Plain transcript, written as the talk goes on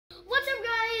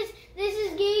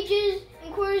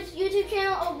YouTube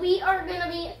channel. We are gonna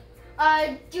be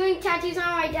doing tattoos on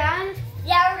my dad.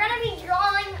 Yeah, we're gonna be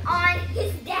drawing on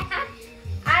his dad.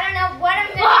 I don't know what I'm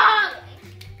gonna do.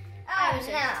 Oh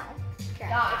no.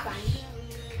 Gosh.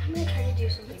 I'm gonna try to do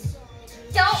something.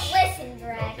 Don't listen,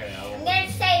 Greg. Okay, I'm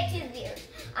gonna say it to the viewers.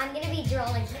 I'm gonna be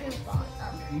drawing poop on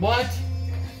them. What?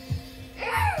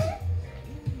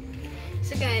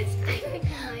 So guys, I think I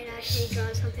might actually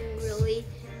draw something really.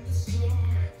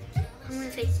 I'm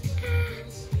gonna say.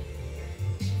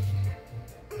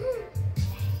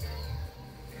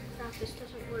 Crap, this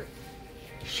doesn't work.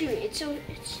 Shoot, it's so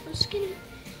skinny.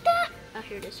 Oh,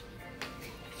 here it is.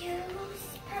 Use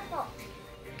purple.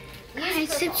 Guys,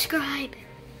 subscribe.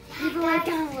 Leave a like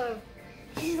down below.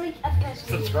 This is like a best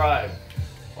video. Subscribe.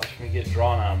 Watch me get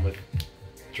drawn on with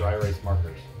dry erase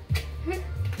markers.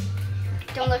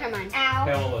 Don't look at mine. Ow.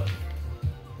 Okay, well, look.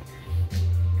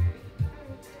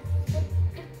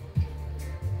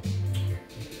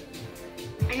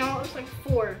 I know it was like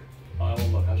 4. Oh, well,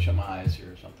 look, I'll shut my eyes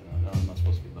here or something. No, I'm not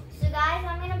supposed to be looking. So guys,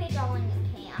 I'm gonna be drawing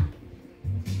in camp.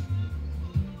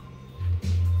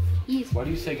 Why do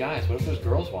you say guys? What if there's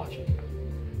girls watching?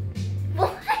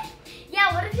 What?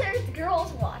 Yeah, what if there's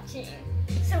girls watching?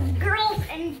 So girls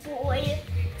and boys.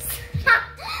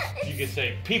 You could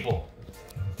say people.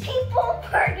 People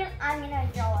I'm gonna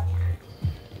draw on that.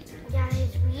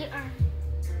 Guys, we are.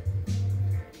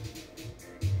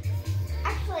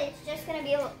 Actually, it's just gonna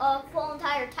be a full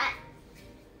entire tent.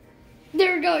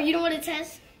 There we go. You know what it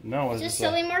says? No, It's just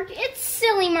silly marker. It's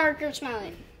silly marker. Smell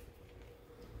it.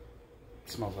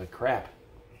 It smells like crap.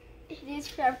 It is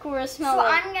crap. Cora, smell So it.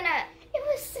 I'm gonna. It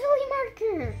was silly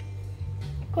marker.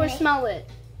 Cora, smell it.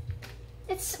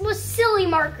 It was silly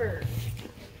marker.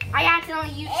 I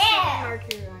accidentally used silly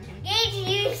marker on him. Gage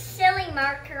used silly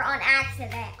marker on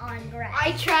accident on Greg.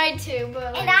 I tried to,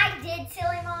 but And I did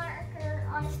silly marker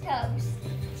on his toes.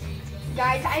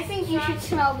 guys, I think you should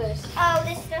smell this. Oh,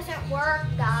 this doesn't work,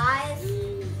 guys.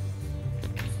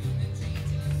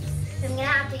 So I'm gonna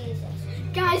have to use this.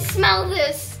 Guys, smell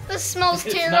this. This smells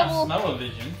It's terrible. not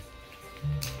smell-o-vision.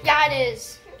 Yeah, it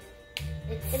is.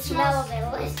 It smells-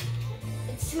 smells.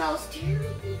 It smells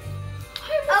terrible.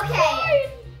 Okay,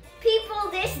 people,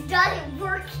 this doesn't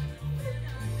work.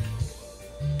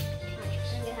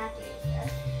 I'm gonna have to use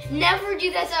this. Never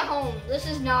do this at home. This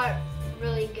is not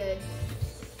really good.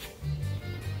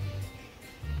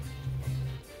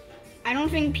 I don't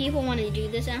think people want to do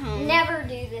this at home. Never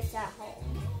do this at home.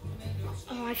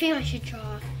 Oh, I think I should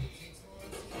draw.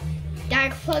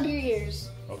 Dad, plug your ears.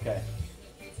 Okay.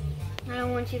 I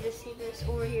don't want you to see this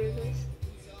or hear this.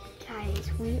 Guys,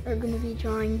 we are going to be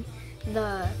drawing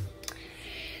the...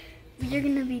 We are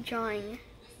going to be drawing...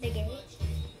 The gate.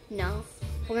 No.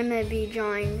 We're going to be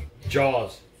drawing...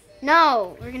 Jaws.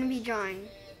 No, we're going to be drawing...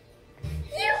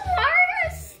 You are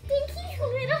a stinky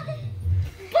little...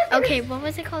 Okay, what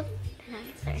was it called?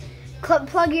 Sorry.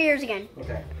 Plug your ears again.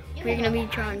 Okay. We're going to be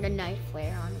drawing the night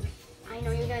flare on him. I know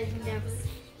you guys never see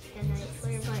the night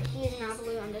flare, but he is not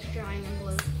blue. I'm just drawing him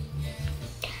blue.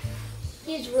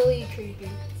 He's really creepy.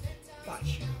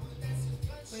 Watch.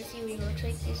 Want to see what he looks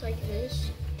like? He's like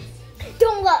this.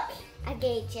 Don't look at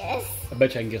Gage's. I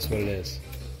bet you I can guess what it is.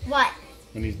 What?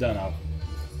 When he's done, I'll...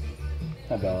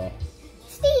 Hi, Bella.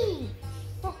 Steve.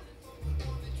 Oh.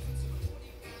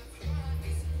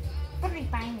 What are we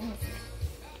finding?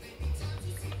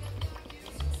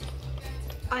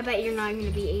 I bet you're not going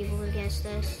to be able to guess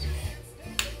this.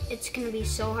 It's going to be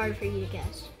so hard for you to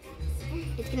guess.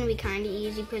 It's going to be kind of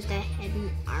easy because the head and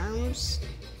arms.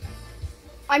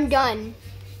 I'm done.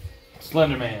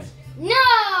 Slender Man.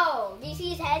 No! Do you see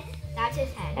his head? That's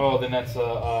his head. Oh, then that's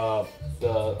the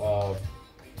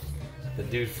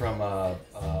dude from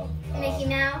Mickey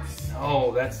Mouse.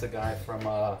 Oh, that's the guy from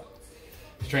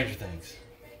Stranger Things.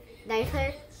 Night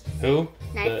flare? Who?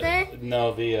 Night Flare?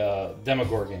 No, the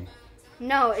Demogorgon.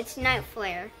 No, it's night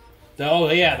flare. Oh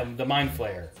yeah, the Mind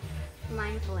Flayer.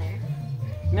 Mind flare.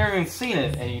 Never even seen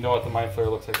it, and you know what the Mind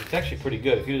Flayer looks like. It's actually pretty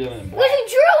good. If you'd have done it in black. But who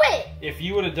drew it? If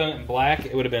you would have done it in black,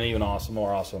 it would have been even awesome,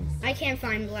 more awesome. I can't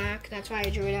find black. That's why I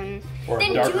drew it on. Or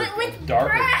Then a darker, do it with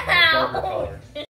darker brown. color.